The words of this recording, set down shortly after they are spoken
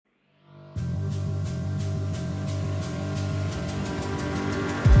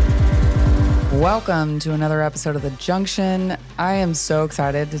Welcome to another episode of The Junction. I am so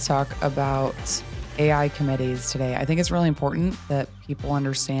excited to talk about AI committees today. I think it's really important that people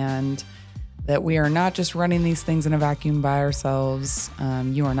understand that we are not just running these things in a vacuum by ourselves.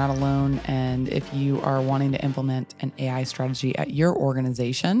 You are not alone. And if you are wanting to implement an AI strategy at your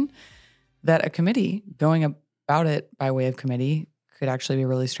organization, that a committee going about it by way of committee could actually be a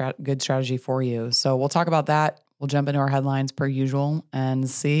really good strategy for you. So we'll talk about that. We'll jump into our headlines per usual and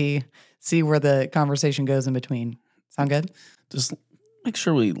see where the conversation goes in between. Sound good? Just make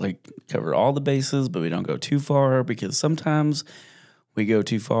sure we cover all the bases, but we don't go too far, because sometimes we go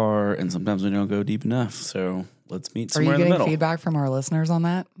too far and sometimes we don't go deep enough. So let's meet somewhere in the middle. Are you getting feedback from our listeners on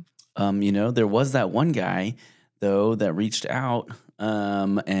that? There was that one guy though that reached out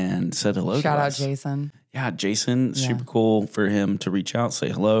and said hello. Shout out Jason. Yeah, Jason, super cool for him to reach out, say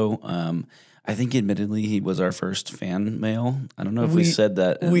hello. I think admittedly he was our first fan mail. I don't know if we said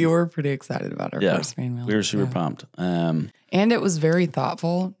that. We were pretty excited about our first fan mail. We were super pumped. And it was very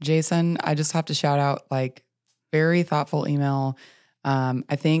thoughtful, Jason. I just have to shout out, very thoughtful email.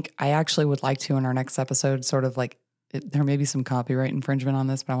 I think I actually would like to, in our next episode, there may be some copyright infringement on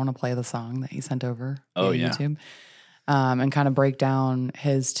this, but I want to play the song that he sent over via YouTube. And kind of break down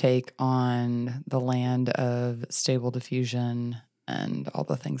his take on the land of stable diffusion and all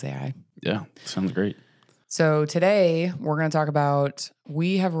the things AI. Yeah, sounds great. So today we're going to talk about,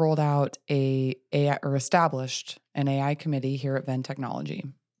 we have rolled out established an AI committee here at Venn Technology.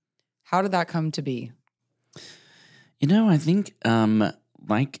 How did that come to be? I think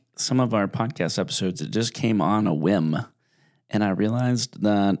like some of our podcast episodes, it just came on a whim. And I realized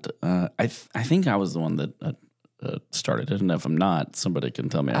that I think I was the one that started it. And if I'm not, somebody can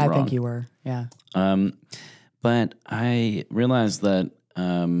tell me I'm wrong. I think you were, yeah. But I realized that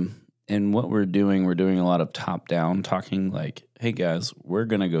in what we're doing a lot of top-down talking, like, hey, guys, we're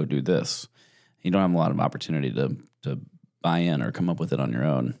going to go do this. You don't have a lot of opportunity to buy in or come up with it on your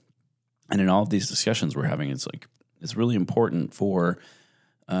own. And in all of these discussions we're having, it's really important for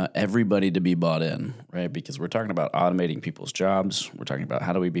everybody to be bought in, right? Because we're talking about automating people's jobs. We're talking about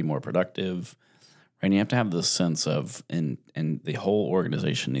how do we be more productive, right? And you have to have this sense of, and the whole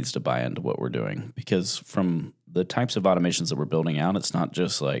organization needs to buy into what we're doing. Because from the types of automations that we're building out, it's not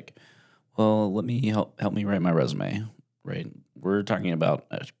just like, well, let me help me write my resume, right? We're talking about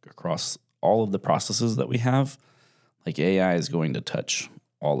across all of the processes that we have, AI is going to touch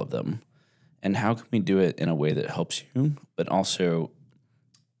all of them. And how can we do it in a way that helps you, but also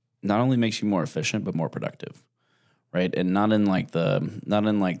not only makes you more efficient, but more productive, right? And not in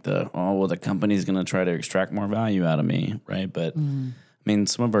the company's going to try to extract more value out of me, right? But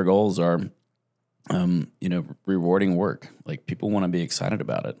some of our goals are, rewarding work. People want to be excited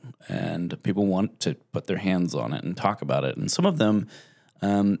about it, and people want to put their hands on it and talk about it. And some of them,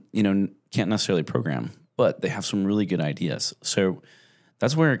 can't necessarily program, but they have some really good ideas. So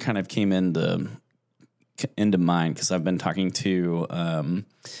that's where it kind of came into mind, because I've been talking to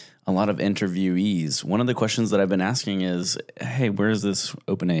a lot of interviewees. One of the questions that I've been asking is, hey, where's this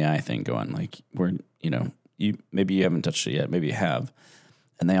OpenAI thing going? Maybe you haven't touched it yet, maybe you have.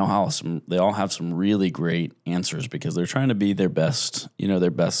 And they all have some really great answers, because they're trying to be their best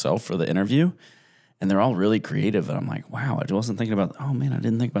self for the interview. And they're all really creative. And I'm like, wow, I wasn't thinking about, oh man, I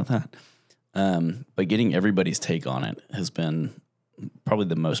didn't think about that. But getting everybody's take on it has been probably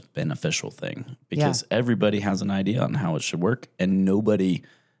the most beneficial thing, because everybody has an idea on how it should work, and nobody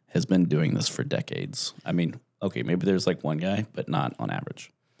has been doing this for decades. Okay, maybe there's one guy, but not on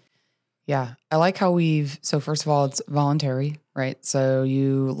average. Yeah, I like how so first of all, it's voluntary, right? So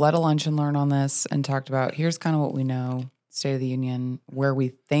you led a lunch and learn on this and talked about, here's kind of what we know, State of the Union, where we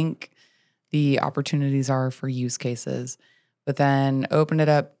think the opportunities are for use cases, but then open it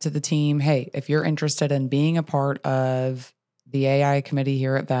up to the team. Hey, if you're interested in being a part of the AI committee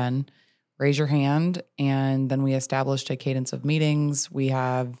here at Venn, raise your hand. And then we established a cadence of meetings. We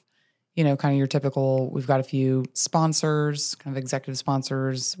have, kind of your typical, we've got a few sponsors, kind of executive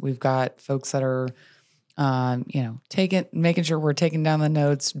sponsors. We've got folks that are, making sure we're taking down the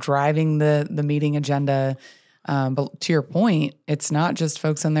notes, driving the meeting agenda. But to your point, it's not just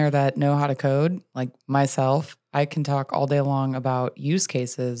folks in there that know how to code. Like myself, I can talk all day long about use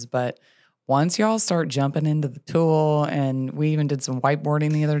cases, but once y'all start jumping into the tool, and we even did some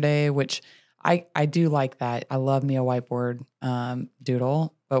whiteboarding the other day, which I do like that. I love me a whiteboard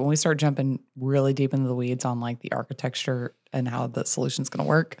doodle. But when we start jumping really deep into the weeds on the architecture and how the solution's going to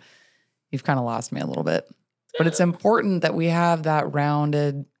work, you've kind of lost me a little bit. But it's important that we have that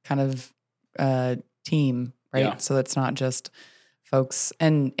rounded kind of team, right? Yeah. So it's not just folks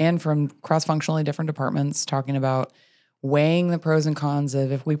and from cross-functionally different departments talking about weighing the pros and cons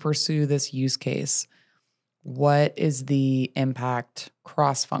of if we pursue this use case, what is the impact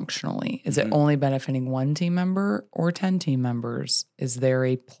cross-functionally? Is it only benefiting one team member or 10 team members? Is there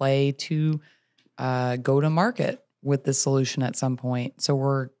a play to go to market with this solution at some point? So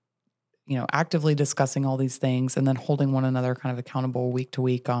we're, actively discussing all these things and then holding one another kind of accountable week to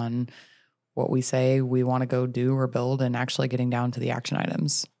week on what we say we want to go do or build, and actually getting down to the action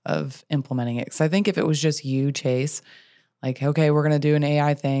items of implementing it. Because I think if it was just you, Chase, like, okay, we're going to do an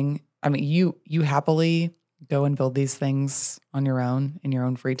AI thing. I mean, you happily go and build these things on your own in your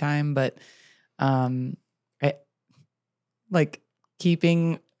own free time, but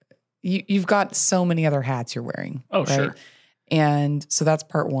you've got so many other hats you're wearing. Oh, right? sure. And so that's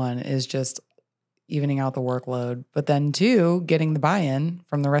part one, is just evening out the workload. But then 2, getting the buy-in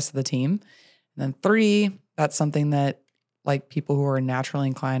from the rest of the team. And then 3, that's something that like people who are naturally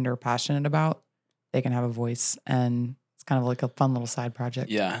inclined or passionate about, they can have a voice, and it's kind of like a fun little side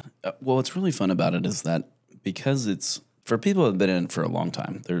project. Yeah. Well, what's really fun about it is that because it's for people who have been in it for a long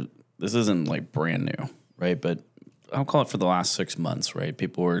time, this isn't like brand new, right? But I'll call it for the last 6 months, right?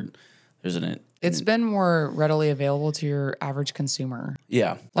 It's been more readily available to your average consumer.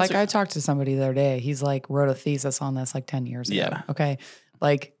 Yeah. Like I talked to somebody the other day. He's like wrote a thesis on this like 10 years ago. Yeah. Okay.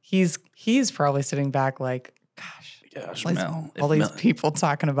 Like he's probably sitting back like, gosh, Mel. All these people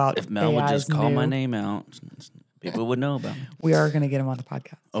talking about if Mel would just call my name out, people would know about me. We are going to get him on the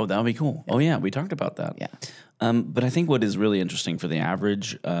podcast. Oh, that would be cool. Yeah. Oh, yeah. We talked about that. Yeah. But I think what is really interesting for the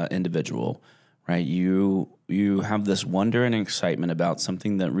average individual, right? You have this wonder and excitement about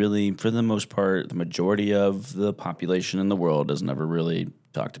something that really, for the most part, the majority of the population in the world has never really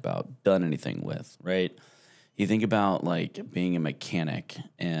talked about, done anything with, right? You think about like being a mechanic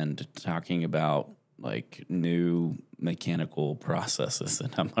and talking about like new mechanical processes,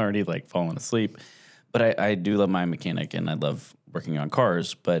 and I'm already like falling asleep. But I do love my mechanic, and I love working on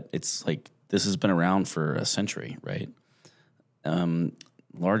cars, but it's like this has been around for a century, right?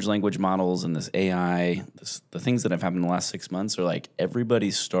 Large language models and this AI, the things that have happened in the last 6 months are like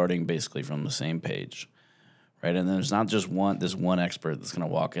everybody's starting basically from the same page, right? And there's not just this one expert that's going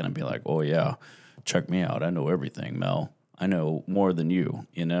to walk in and be like, oh, yeah, check me out. I know everything, Mel. I know more than you,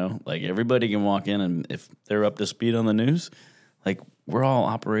 Like everybody can walk in, and if they're up to speed on the news, like we're all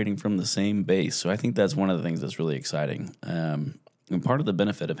operating from the same base. So I think that's one of the things that's really exciting. And part of the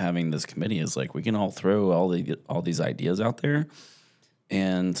benefit of having this committee is like we can all throw all these ideas out there.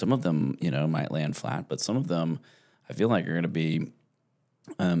 And some of them, might land flat, but some of them I feel like are going to be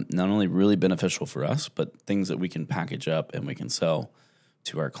not only really beneficial for us, but things that we can package up and we can sell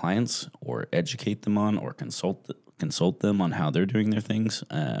to our clients or educate them on or consult them on how they're doing their things.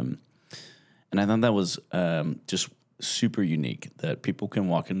 And I thought that was just super unique, that people can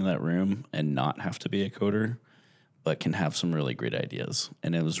walk into that room and not have to be a coder, but can have some really great ideas.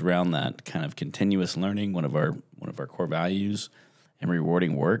 And it was around that kind of continuous learning, one of our core values, and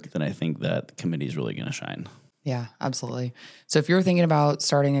rewarding work, then I think that the committee is really going to shine. Yeah, absolutely. So if you're thinking about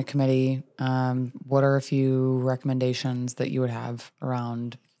starting a committee, what are a few recommendations that you would have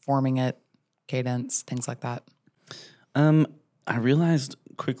around forming it, cadence, things like that? I realized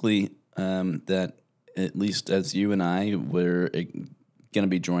quickly that at least as you and I were going to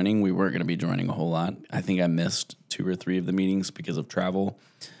be joining, we weren't going to be joining a whole lot. I think I missed 2 or 3 of the meetings because of travel.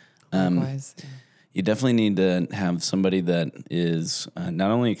 Likewise, yeah. You definitely need to have somebody that is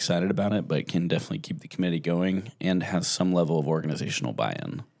not only excited about it, but can definitely keep the committee going and has some level of organizational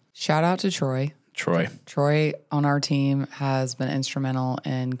buy-in. Shout out to Troy. Troy on our team has been instrumental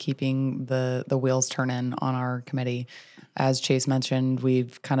in keeping the wheels turning on our committee. As Chase mentioned,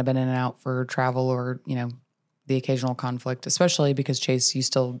 we've kind of been in and out for travel or, the occasional conflict, especially because Chase, you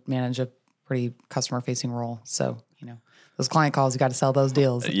still manage a pretty customer-facing role. So, those client calls, you got to sell those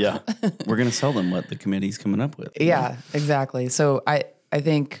deals. Yeah. We're going to sell them what the committee's coming up with. Yeah, exactly. So I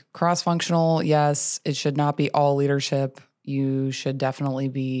think cross-functional, yes, it should not be all leadership. You should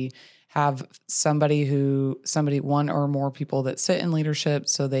definitely have one or more people that sit in leadership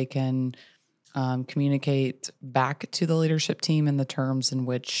so they can communicate back to the leadership team in the terms in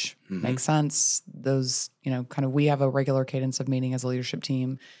which make sense. Those, we have a regular cadence of meeting as a leadership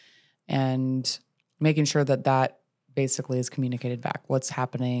team, and making sure that basically is communicated back. What's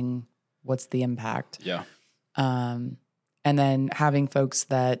happening? What's the impact? Yeah. And then having folks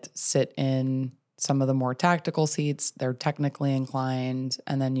that sit in some of the more tactical seats, they're technically inclined.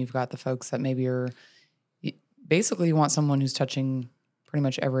 And then you've got the folks that maybe basically you want someone who's touching pretty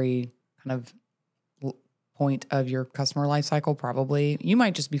much every kind of point of your customer life cycle, probably. You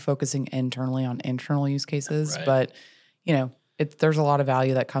might just be focusing internally on internal use cases, right. But, there's a lot of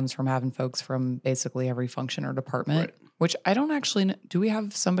value that comes from having folks from basically every function or department which I don't actually know. Do we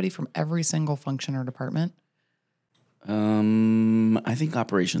have somebody from every single function or department? I think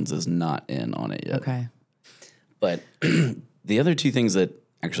operations is not in on it yet. Okay. But the other two things that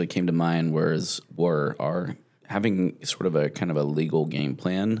actually came to mind are having sort of a kind of a legal game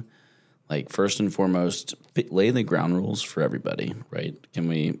plan. Like first and foremost, lay the ground rules for everybody, right?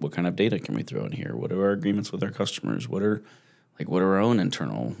 What kind of data can we throw in here? What are our agreements with our customers? What are our own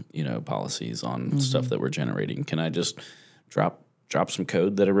internal, policies on stuff that we're generating? Can I just drop some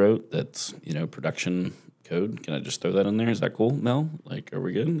code that I wrote that's, production code? Can I just throw that in there? Is that cool, Mel? Like, are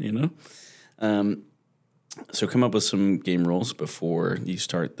we good? So come up with some game rules before you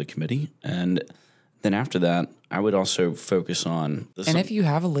start the committee. And then after that, I would also focus on this. And if you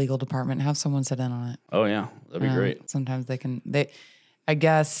have a legal department, have someone sit in on it. Oh, yeah. That'd be great. Sometimes I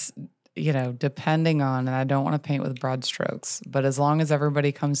guess, depending on, and I don't want to paint with broad strokes, but as long as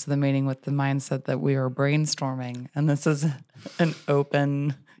everybody comes to the meeting with the mindset that we are brainstorming and this is an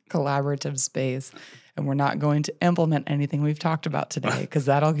open, collaborative space, and we're not going to implement anything we've talked about today, because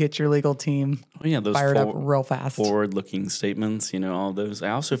that'll get your legal team those fired up real fast. Forward-looking statements, all those. I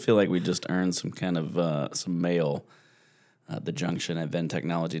also feel like we just earned some kind of some mail, the junction at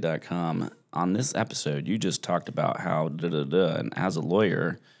ventechnology.com. On this episode, you just talked about how da-da-da, and as a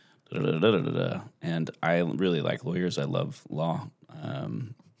lawyer, da-da-da-da-da-da. And I really like lawyers. I love law.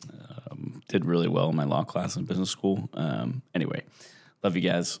 Did really well in my law class in business school. Anyway, love you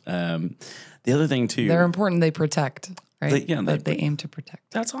guys. The other thing, too. They're important. They protect, right? They aim to protect.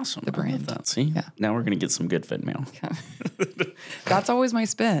 That's awesome. The brand. I love that. See? Yeah. Now we're going to get some good fit mail. That's always my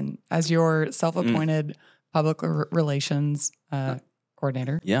spin as your self-appointed public relations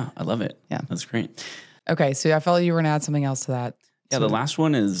coordinator. Yeah, I love it. Yeah. That's great. Okay, so I felt you were going to add something else to that. Yeah, the last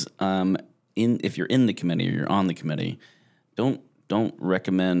one is if you're in the committee or you're on the committee, don't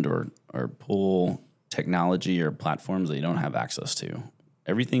recommend or pull technology or platforms that you don't have access to.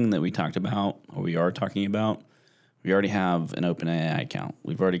 Everything that we talked about, or we are talking about, we already have an OpenAI account.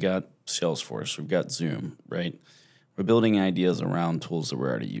 We've already got Salesforce. We've got Zoom, right? We're building ideas around tools that we're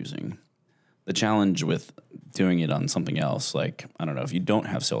already using. The challenge with doing it on something else, like, I don't know, if you don't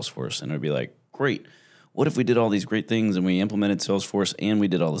have Salesforce, and it would be like, great, what if we did all these great things and we implemented Salesforce and we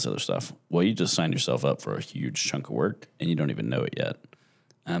did all this other stuff? Well, you just signed yourself up for a huge chunk of work and you don't even know it yet.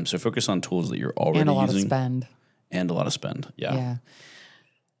 So focus on tools that you're already using. And a lot of spend. And a lot of spend, yeah.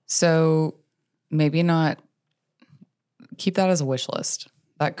 So maybe not keep that as a wish list.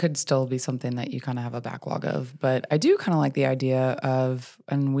 That could still be something that you kind of have a backlog of. But I do kind of like the idea of,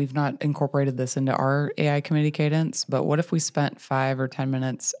 and we've not incorporated this into our AI committee cadence, but what if we spent 5 or 10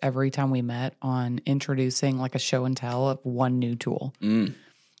 minutes every time we met on introducing like a show and tell of one new tool,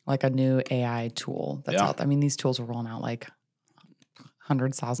 like a new AI tool that's out there. I mean, these tools are rolling out like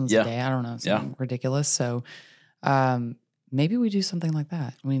hundreds, thousands a day. I don't know, something ridiculous. So maybe we do something like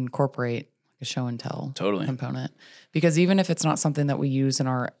that. We incorporate a show and tell component, because even if it's not something that we use in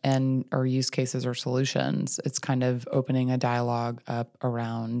our use cases or solutions, it's kind of opening a dialogue up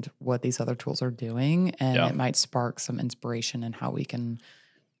around what these other tools are doing, and it might spark some inspiration in how we can,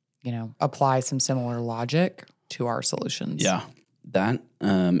 apply some similar logic to our solutions. Yeah, that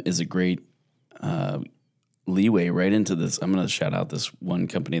is a great leeway right into this. I'm going to shout out this one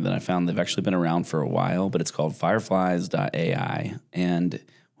company that I found. They've actually been around for a while, but it's called Fireflies.ai, and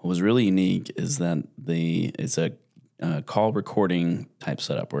what was really unique is that it's a call recording type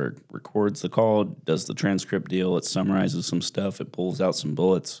setup where it records the call, does the transcript deal, it summarizes some stuff, it pulls out some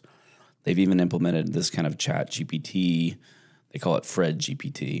bullets. They've even implemented this kind of chat GPT. They call it Fred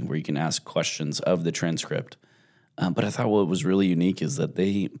GPT, where you can ask questions of the transcript. But I thought what was really unique is that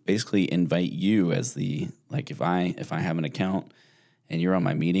they basically invite you as if I have an account and you're on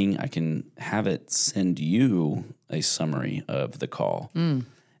my meeting, I can have it send you a summary of the call.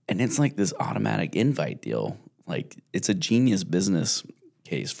 And it's like this automatic invite deal. Like, it's a genius business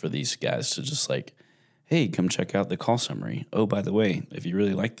case for these guys to just like, hey, come check out the call summary. Oh, by the way, if you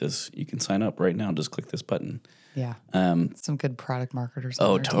really like this, you can sign up right now. Just click this button. Yeah. Some good product marketers.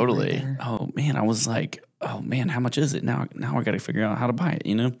 Oh, totally. Oh, man. I was like, oh, man, how much is it? Now I got to figure out how to buy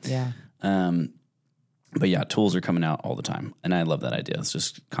it, Yeah. But yeah, tools are coming out all the time. And I love that idea. It's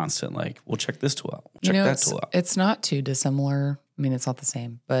just constant, like, we'll check this tool out. We'll check that tool out. It's not too dissimilar. I mean, it's not the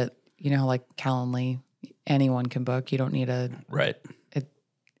same, but how like Calendly, anyone can book. You don't need right.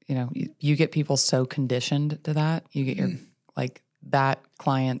 You get people so conditioned to that. You get your that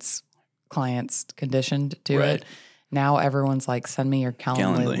clients conditioned to it. Now everyone's like, send me your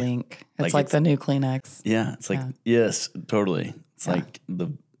Calendly link. It's like the new Kleenex. Yeah. It's like, yes, totally. It's like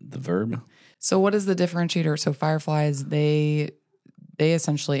the verb. So what is the differentiator? So Fireflies, they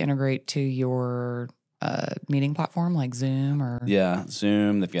essentially integrate to your meeting platform like Zoom or? Yeah,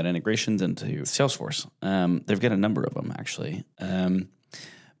 Zoom. They've got integrations into Salesforce. They've got a number of them, actually.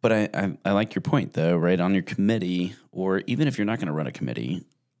 But I like your point, though, right? On your committee, or even if you're not going to run a committee,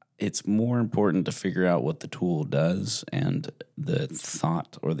 it's more important to figure out what the tool does and the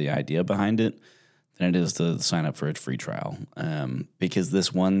thought or the idea behind it than it is to sign up for a free trial. Because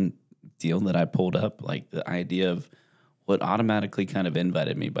this one deal that I pulled up, like the idea of what automatically kind of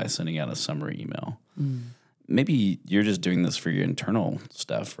invited me by sending out a summary email. Maybe you're just doing this for your internal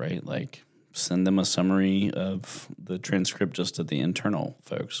stuff, right? Like send them a summary of the transcript just to the internal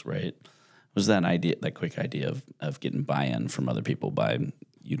folks, right? Was that idea, that quick idea of getting buy-in from other people by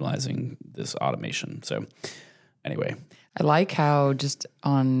utilizing this automation? So anyway. I like how just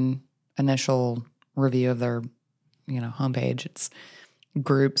on initial review of their, homepage, it's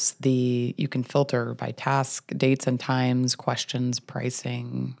groups you can filter by task, dates and times, questions,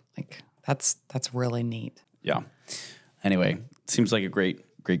 pricing. Like that's really neat. Yeah. Anyway, seems like a great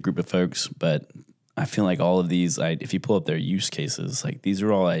group of folks, but I feel like all of these, if you pull up their use cases, like these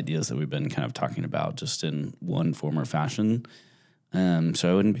are all ideas that we've been kind of talking about just in one form or fashion. So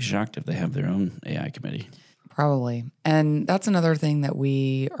I wouldn't be shocked if they have their own AI committee. Probably. And that's another thing that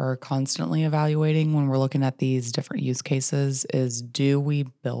we are constantly evaluating when we're looking at these different use cases is, do we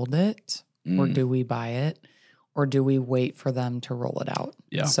build it or do we buy it or do we wait for them to roll it out?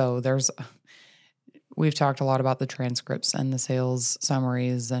 Yeah. So we've talked a lot about the transcripts and the sales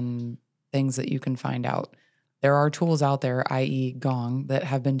summaries and things that you can find out. There are tools out there, i.e. Gong, that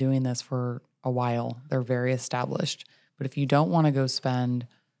have been doing this for a while. They're very established. But if you don't want to go spend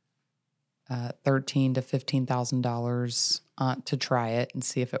 $13,000 to $15,000 to try it and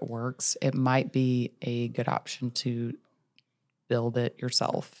see if it works, it might be a good option to build it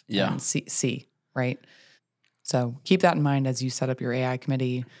yourself and see, right? So keep that in mind as you set up your AI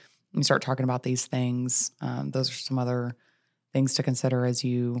committee and you start talking about these things. Those are some other things to consider as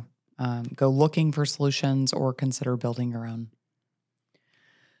you go looking for solutions or consider building your own.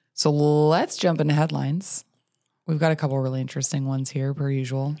 So let's jump into headlines. We've got a couple really interesting ones here, per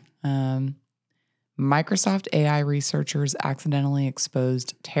usual. Microsoft AI researchers accidentally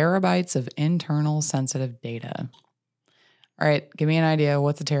exposed terabytes of internal sensitive data. All right, give me an idea.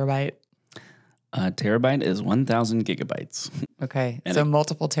 What's a terabyte? A terabyte is 1,000 gigabytes. Okay, so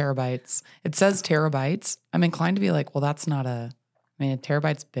multiple terabytes. It says terabytes. I'm inclined to be like, well, that's not a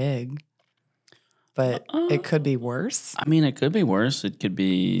terabyte's big, but it could be worse. I mean, it could be worse. It could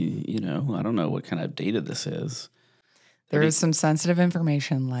be, I don't know what kind of data this is. There is some sensitive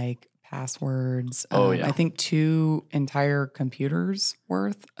information like passwords. I think 2 entire computers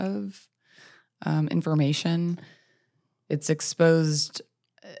worth of information. It's exposed.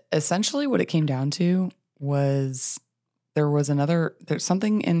 Essentially what it came down to was there's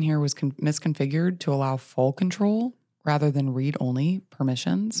something in here was misconfigured to allow full control rather than read-only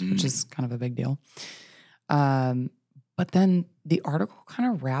permissions, which is kind of a big deal. But then the article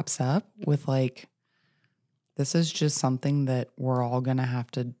kind of wraps up with like, this is just something that we're all going to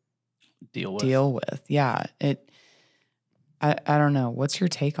have to deal with. Yeah. I don't know. What's your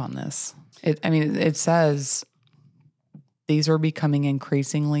take on this? It says these are becoming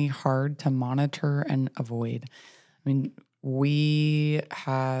increasingly hard to monitor and avoid. We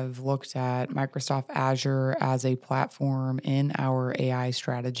have looked at Microsoft Azure as a platform in our AI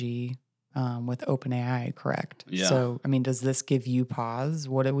strategy with OpenAI, correct? Yeah. So, does this give you pause?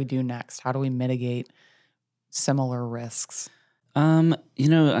 What do we do next? How do we mitigate similar risks?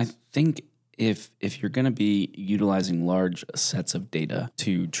 I think if you're going to be utilizing large sets of data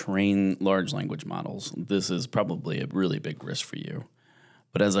to train large language models, this is probably a really big risk for you.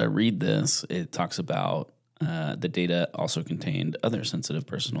 But as I read this, it talks about the data also contained other sensitive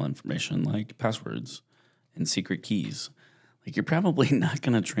personal information like passwords and secret keys. Like you're probably not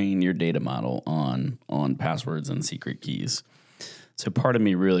going to train your data model on passwords and secret keys. So part of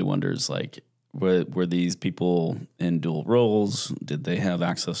me really wonders, like, were these people in dual roles? Did they have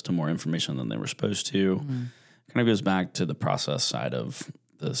access to more information than they were supposed to? Kind of goes back to the process side of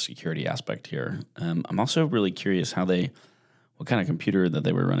the security aspect here. I'm also really curious what kind of computer that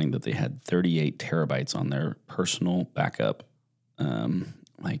they were running that they had 38 terabytes on their personal backup.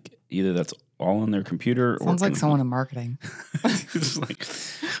 Like either that's all on their computer or sounds like someone in marketing.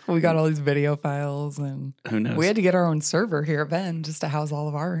 We got all these video files and who knows? We had to get our own server here at Ben just to house all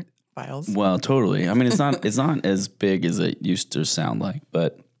of our files. Well, totally. It's not as big as it used to sound like,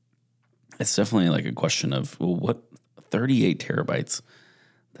 but it's definitely like a question of, well, what 38 terabytes?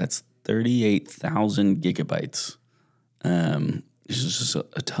 That's 38,000 gigabytes. It's just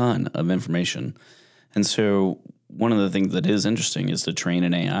a ton of information. And so one of the things that is interesting is to train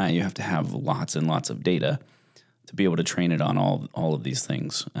an AI, you have to have lots and lots of data to be able to train it on all of these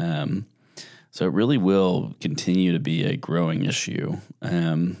things. So it really will continue to be a growing issue.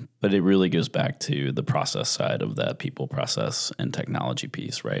 But it really goes back to the process side of that people, process, and technology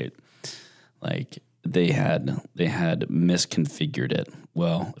piece, right? Like they had misconfigured it.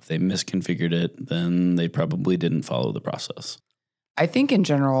 Well, if they misconfigured it, then they probably didn't follow the process. I think in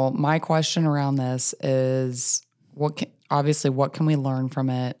general, my question around this is what can we learn from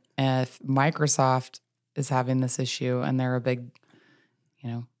it? If Microsoft is having this issue and they're a big,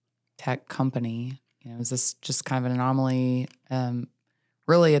 tech company, is this just kind of an anomaly?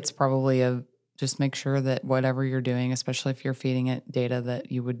 Really, it's probably just make sure that whatever you're doing, especially if you're feeding it data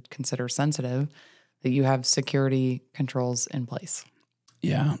that you would consider sensitive, that you have security controls in place.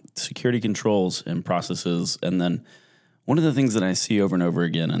 Yeah, security controls and processes. And then one of the things that I see over and over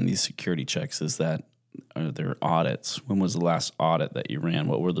again in these security checks is that there are audits. When was the last audit that you ran?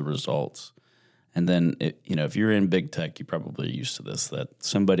 What were the results? And then, if you're in big tech, you're probably used to this, that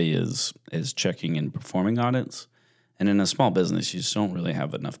somebody is checking and performing audits. And in a small business, you just don't really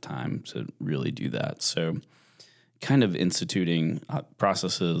have enough time to really do that. So kind of instituting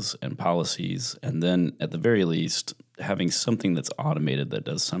processes and policies, and then at the very least, having something that's automated that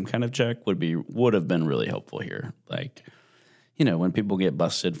does some kind of check would have been really helpful here. Like, when people get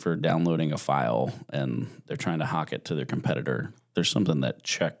busted for downloading a file and they're trying to hawk it to their competitor, there's something that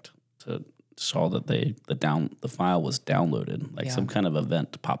checked to saw that the file was downloaded, like some kind of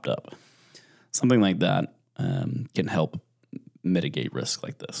event popped up. Something like that can help mitigate risk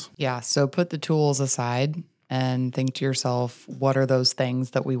like this. Yeah. So put the tools aside and think to yourself, what are those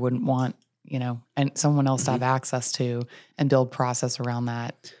things that we wouldn't want, and someone else to have access to, and build process around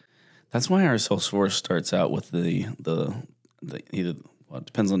that. That's why our Salesforce starts out with the either, well, it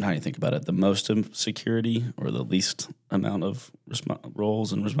depends on how you think about it, the most security or the least amount of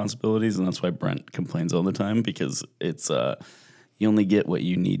roles and responsibilities. And that's why Brent complains all the time, because it's you only get what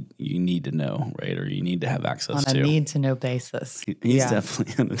you need to know, right? Or you need to have access to. On a need-to-know basis. He's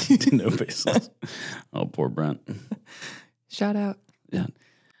definitely on a need-to-know basis. Oh, poor Brent. Shout out. Yeah.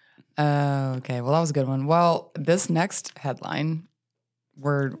 Okay, well, that was a good one. Well, this next headline,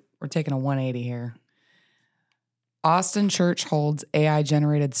 we're taking a 180 here. Austin Church holds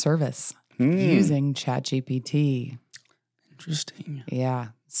AI-generated service using ChatGPT. Interesting. Yeah.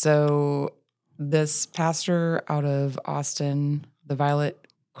 So this pastor out of Austin, the Violet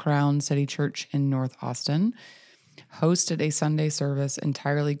Crown City Church in North Austin, hosted a Sunday service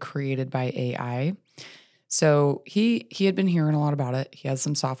entirely created by AI. So he had been hearing a lot about it. He has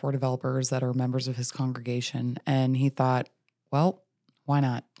some software developers that are members of his congregation, and he thought, well, why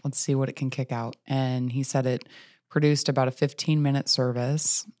not? Let's see what it can kick out. And he said it produced about a 15-minute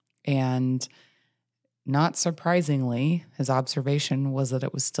service, and not surprisingly, his observation was that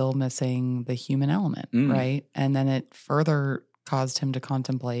it was still missing the human element, right? And then it further caused him to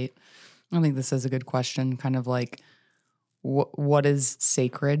contemplate, I think this is a good question, kind of like, what is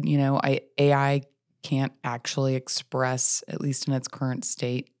sacred? AI can't actually express, at least in its current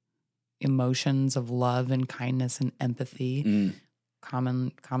state, emotions of love and kindness and empathy,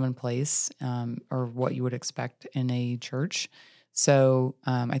 commonplace, or what you would expect in a church. So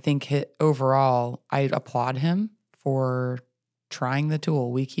I think overall, I applaud him for trying the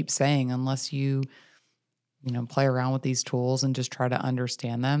tool. We keep saying, unless you play around with these tools and just try to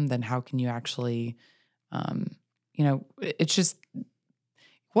understand them, then how can you actually, it's just,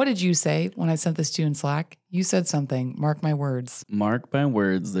 what did you say when I sent this to you in Slack? You said something, mark my words. Mark my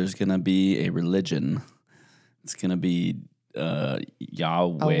words, there's going to be a religion. It's going to be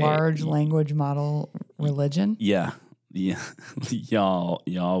Yahweh. A large language model religion? Yeah. Yahweh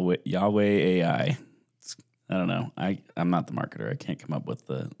AI. I don't know. I'm not the marketer. I can't come up with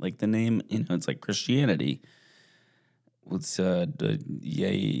the name. It's like Christianity. What's the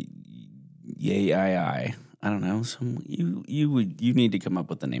Yay II? I don't know. You need to come up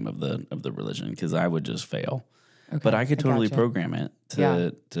with the name of the religion, because I would just fail. Okay, but I could totally program it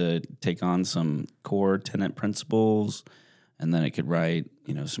to take on some core tenet principles, and then it could write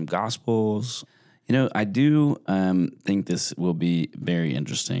some gospels. I do think this will be very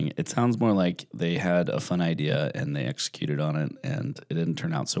interesting. It sounds more like they had a fun idea and they executed on it, and it didn't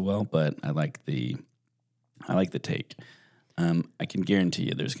turn out so well. But I like the take. I can guarantee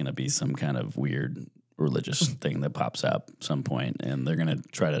you there's going to be some kind of weird religious thing that pops up at some point, and they're going to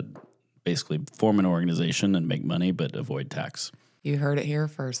try to basically form an organization and make money, but avoid tax. You heard it here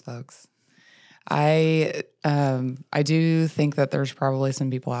first, folks. I do think that there's probably some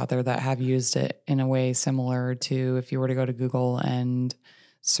people out there that have used it in a way similar to if you were to go to Google and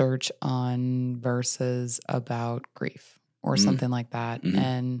search on verses about grief or something like that.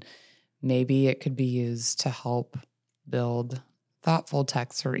 And maybe it could be used to help build thoughtful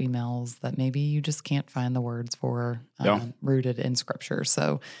texts or emails that maybe you just can't find the words for rooted in scripture.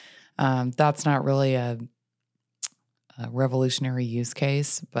 So that's not really a revolutionary use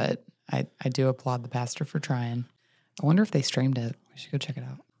case, but I do applaud the pastor for trying. I wonder if they streamed it. We should go check it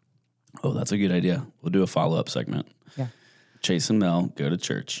out. Oh, that's a good idea. We'll do a follow-up segment. Yeah. Chase and Mel go to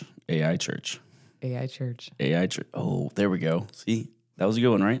church. AI Church. AI Church. AI Church. Oh, there we go. See, that was a good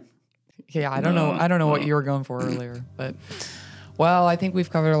one, right? Yeah, I don't know what you were going for earlier, but well, I think we've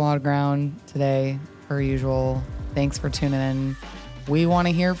covered a lot of ground today, per usual. Thanks for tuning in. We want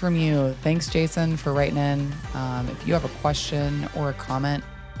to hear from you. Thanks, Jason, for writing in. If you have a question or a comment,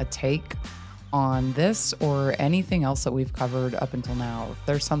 a take on this or anything else that we've covered up until now, if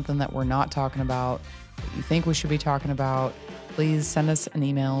there's something that we're not talking about that you think we should be talking about, please send us an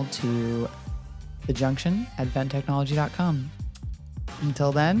email to thejunction@venttechnology.com.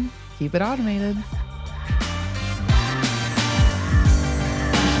 Until then, keep it automated.